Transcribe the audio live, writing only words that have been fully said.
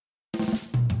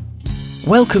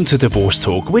Welcome to Divorce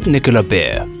Talk with Nicola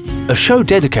Beer, a show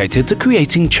dedicated to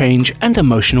creating change and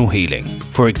emotional healing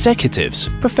for executives,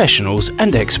 professionals,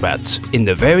 and expats in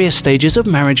the various stages of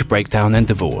marriage breakdown and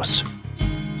divorce.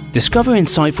 Discover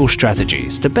insightful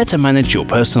strategies to better manage your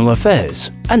personal affairs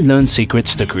and learn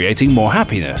secrets to creating more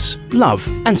happiness, love,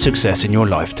 and success in your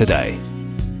life today.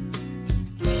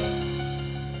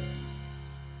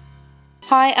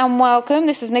 Hi and welcome.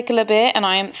 This is Nicola Beer and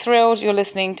I am thrilled you're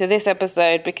listening to this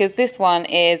episode because this one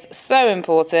is so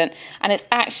important and it's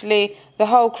actually the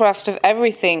whole crust of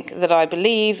everything that I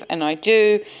believe and I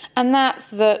do, and that's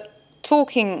that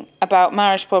talking about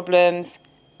marriage problems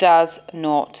does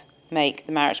not make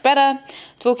the marriage better.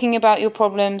 Talking about your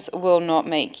problems will not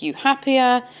make you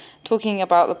happier. Talking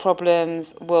about the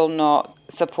problems will not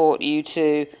support you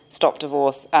to stop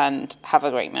divorce and have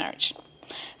a great marriage.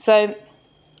 So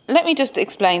let me just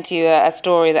explain to you a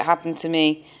story that happened to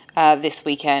me this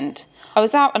weekend. I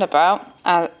was out and about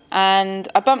and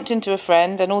I bumped into a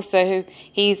friend and also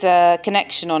he's a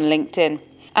connection on LinkedIn.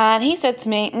 And he said to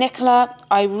me, "Nicola,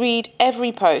 I read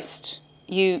every post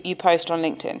you post on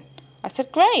LinkedIn." I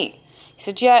said, "Great." He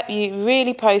said, "Yeah, you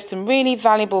really post some really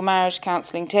valuable marriage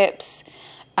counselling tips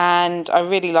and I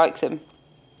really like them."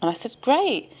 And I said,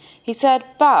 "Great." He said,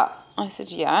 "But," I said,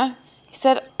 "Yeah." He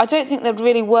said, "I don't think they'd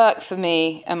really work for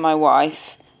me and my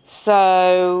wife,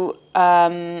 so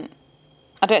I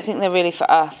don't think they're really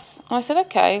for us." And I said,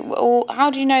 "Okay, well, how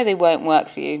do you know they won't work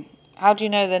for you? How do you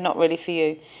know they're not really for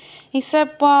you?" He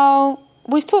said, "Well,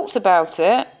 we've talked about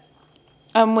it,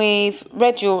 and we've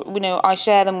read I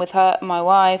share them with her, my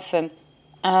wife,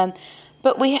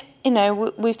 but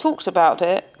we've talked about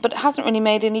it, but it hasn't really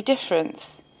made any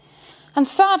difference." And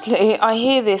sadly, I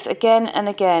hear this again and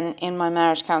again in my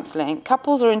marriage counselling.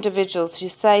 Couples or individuals who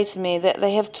say to me that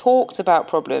they have talked about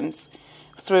problems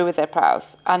through with their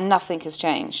spouse and nothing has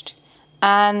changed.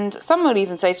 And some would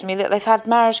even say to me that they've had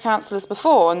marriage counsellors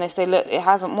before and they say, "Look, it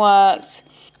hasn't worked.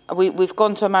 We've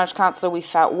gone to a marriage counsellor, we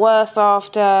felt worse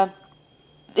after."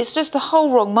 It's just a whole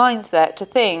wrong mindset to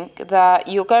think that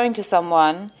you're going to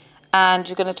someone and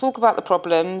you're going to talk about the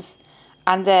problems,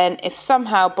 and then if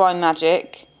somehow by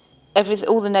magic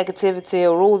all the negativity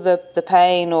or all the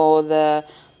pain or the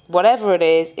whatever it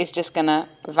is just going to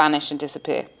vanish and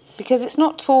disappear. Because it's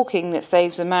not talking that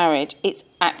saves a marriage, it's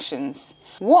actions.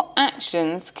 What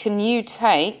actions can you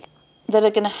take that are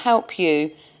going to help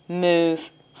you move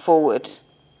forward?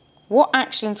 What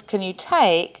actions can you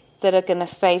take that are going to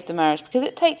save the marriage? Because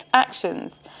it takes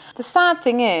actions. The sad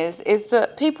thing is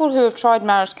that people who have tried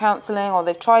marriage counselling or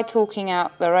they've tried talking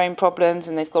out their own problems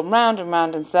and they've gone round and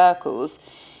round in circles,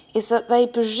 is that they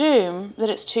presume that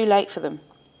it's too late for them.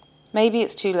 Maybe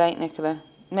it's too late, Nicola.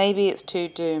 Maybe it's too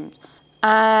doomed.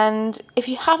 And if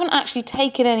you haven't actually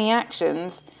taken any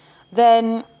actions,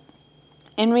 then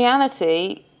in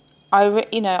reality, I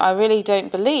really don't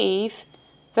believe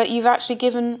that you've actually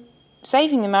given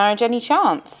saving the marriage any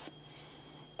chance.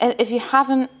 If you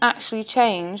haven't actually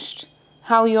changed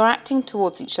how you're acting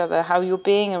towards each other, how you're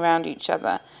being around each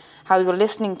other, how you're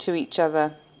listening to each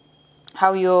other,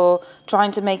 how you're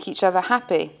trying to make each other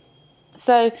happy.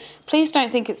 So please don't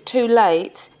think it's too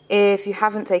late if you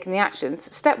haven't taken the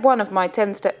actions. Step 1 of my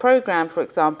 10-step program, for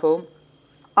example,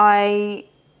 I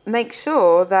make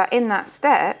sure that in that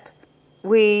step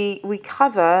we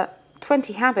cover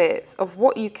 20 habits of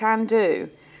what you can do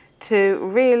to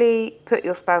really put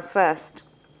your spouse first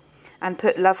and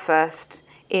put love first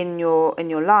in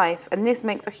your life. And this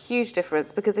makes a huge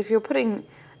difference, because if you're putting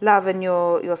love in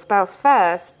your spouse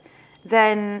first,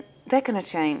 then they're going to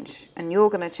change and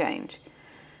you're going to change.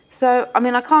 So,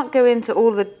 I can't go into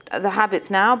all the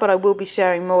habits now, but I will be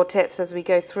sharing more tips as we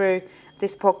go through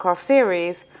this podcast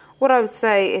series. What I would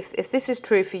say, if this is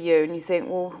true for you and you think,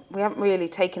 well, we haven't really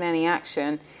taken any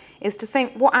action, is to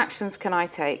think, what actions can I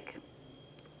take?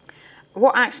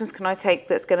 What actions can I take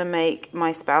that's going to make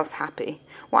my spouse happy?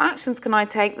 What actions can I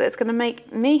take that's going to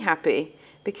make me happy?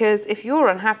 Because if you're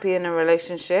unhappy in a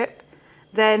relationship,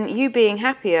 then you being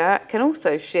happier can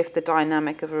also shift the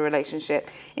dynamic of a relationship.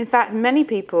 In fact, many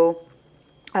people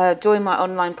join my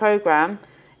online program,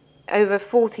 over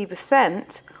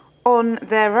 40%, on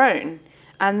their own.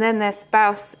 And then their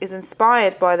spouse is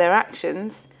inspired by their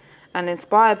actions and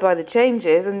inspired by the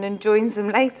changes and then joins them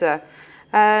later.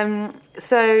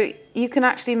 So you can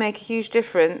actually make a huge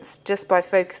difference just by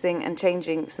focusing and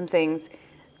changing some things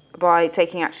by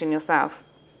taking action yourself.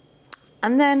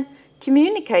 And then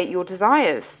communicate your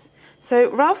desires.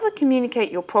 So rather than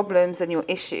communicate your problems and your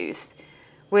issues,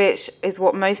 which is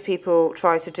what most people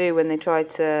try to do when they try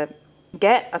to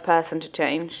get a person to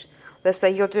change, they say,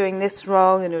 "You're doing this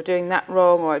wrong and you're doing that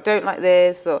wrong," or "I don't like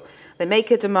this," or they make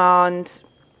a demand.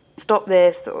 stop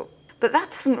this, but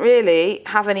that doesn't really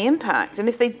have any impact. And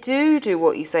if they do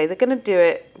what you say, they're going to do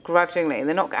it grudgingly.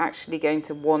 They're not actually going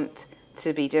to want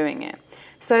to be doing it.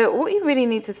 So what you really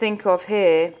need to think of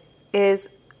here is,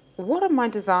 what am I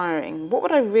desiring? What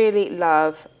would I really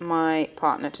love my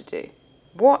partner to do?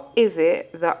 What is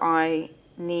it that I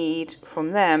need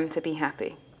from them to be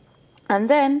happy? And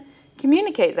then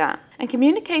communicate that, and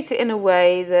communicate it in a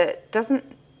way that doesn't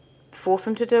force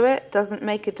them to do it, doesn't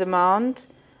make a demand.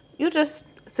 You're just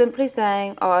simply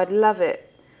saying, oh, I'd love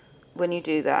it when you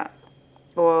do that,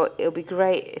 or it'll be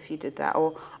great if you did that,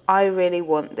 or I really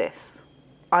want this.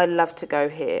 I'd love to go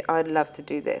here. I'd love to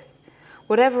do this.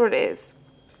 Whatever it is.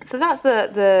 So that's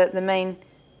the main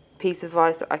piece of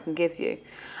advice that I can give you.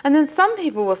 And then some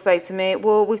people will say to me,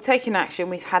 well, we've taken action,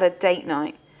 we've had a date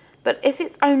night. But if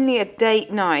it's only a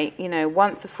date night,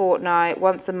 once a fortnight,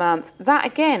 once a month, that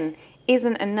again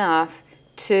isn't enough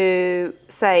to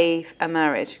save a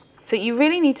marriage. So you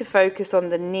really need to focus on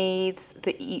the needs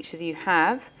that each of you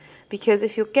have, because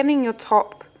if you're getting your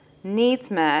top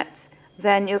needs met,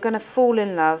 then you're going to fall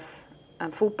in love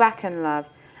and fall back in love,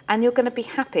 and you're going to be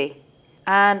happy.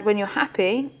 And when you're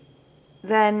happy,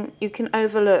 then you can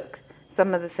overlook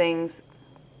some of the things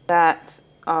that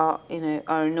are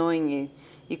annoying you.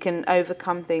 You can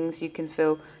overcome things, you can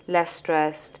feel less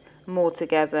stressed, more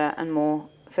together and more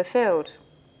fulfilled.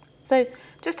 So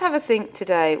just have a think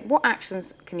today, what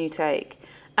actions can you take?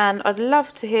 And I'd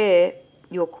love to hear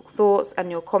your thoughts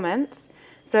and your comments.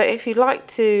 So if you'd like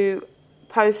to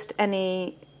post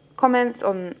any comments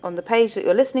on the page that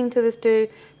you're listening to this to,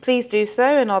 please do so,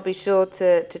 and I'll be sure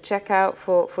to check out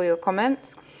for your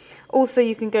comments. Also,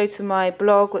 you can go to my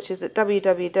blog, which is at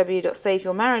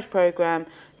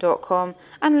www.saveyourmarriageprogram.com,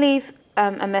 and leave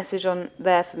a message on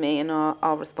there for me, and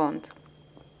I'll respond.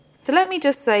 So let me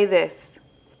just say this.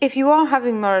 If you are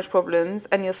having marriage problems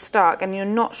and you're stuck and you're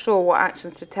not sure what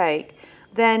actions to take,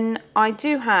 then I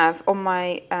do have on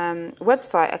my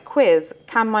website a quiz,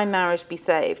 Can My Marriage Be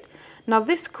Saved? Now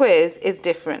this quiz is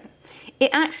different.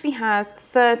 It actually has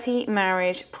 30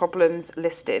 marriage problems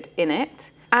listed in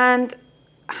it, and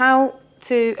how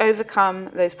to overcome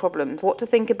those problems, what to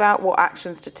think about, what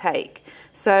actions to take.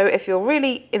 So if you're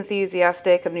really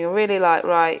enthusiastic and you're really like,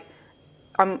 right,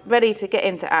 I'm ready to get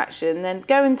into action, then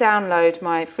go and download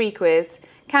my free quiz,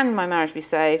 Can My Marriage Be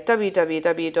Saved?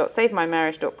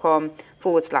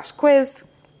 www.savemymarriage.com/quiz,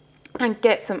 and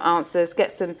get some answers,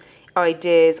 get some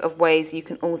ideas of ways you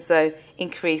can also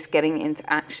increase getting into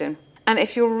action. And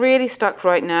if you're really stuck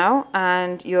right now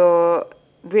and you're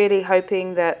really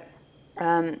hoping that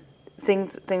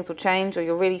things will change, or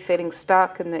you're really feeling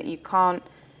stuck and that you can't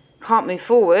move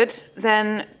forward,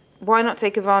 then why not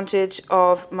take advantage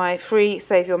of my free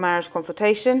Save Your Marriage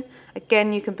consultation?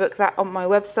 Again, you can book that on my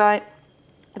website.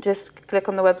 Just click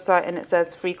on the website and it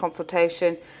says free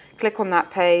consultation. Click on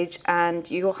that page and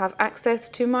you'll have access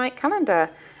to my calendar.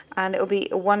 And it will be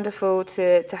wonderful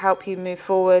to help you move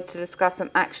forward, to discuss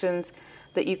some actions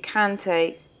that you can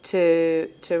take to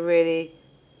really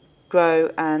grow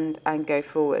and go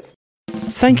forward.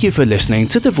 Thank you for listening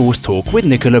to Divorce Talk with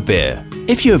Nicola Beer.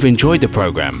 If you have enjoyed the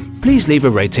program, please leave a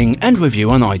rating and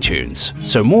review on iTunes,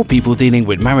 so more people dealing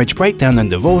with marriage breakdown and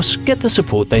divorce get the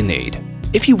support they need.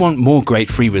 If you want more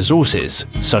great free resources,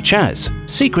 such as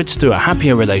secrets to a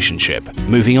happier relationship,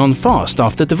 moving on fast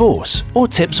after divorce, or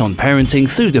tips on parenting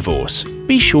through divorce,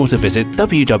 be sure to visit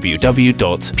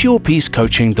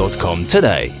www.purepeacecoaching.com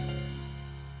today.